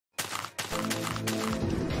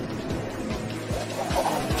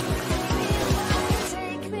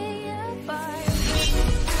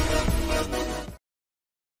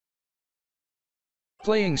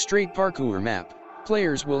playing straight parkour map,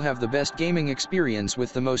 players will have the best gaming experience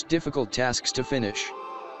with the most difficult tasks to finish.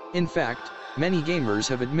 In fact, many gamers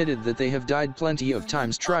have admitted that they have died plenty of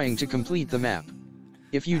times trying to complete the map.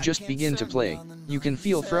 If you just begin to play, you can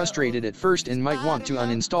feel frustrated at first and might want to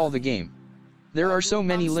uninstall the game. There are so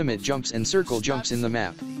many limit jumps and circle jumps in the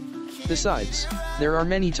map. Besides, there are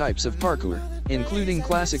many types of parkour, including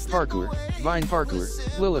classic parkour, vine parkour,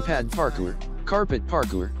 lily-pad parkour, carpet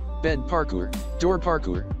parkour, bed parkour, door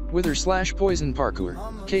parkour, wither/poison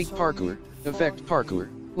parkour, cake parkour, effect parkour,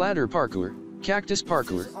 ladder parkour, cactus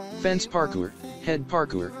parkour, fence parkour, head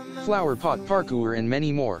parkour, flower pot parkour and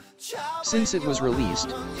many more. Since it was released,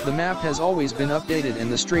 the map has always been updated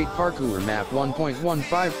and the straight parkour map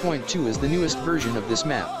 1.15.2 is the newest version of this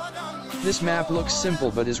map. This map looks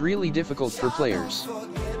simple but is really difficult for players.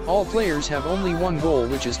 All players have only one goal,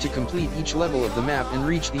 which is to complete each level of the map and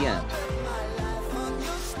reach the end.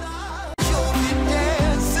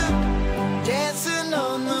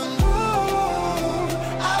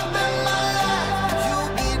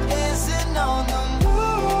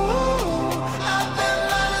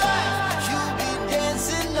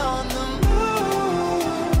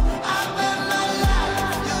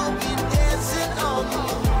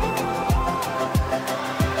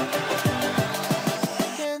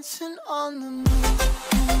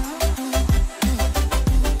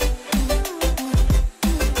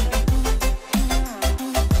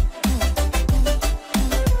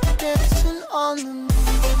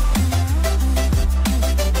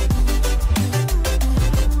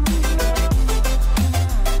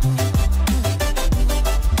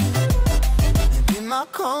 My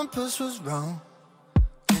compass was wrong,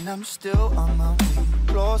 and I'm still on my way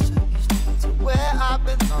closer to where I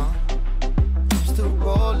belong. I'm still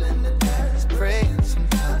rolling the dice, praying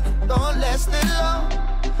sometimes don't last it long.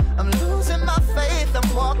 I'm losing my faith,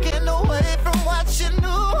 I'm walking away.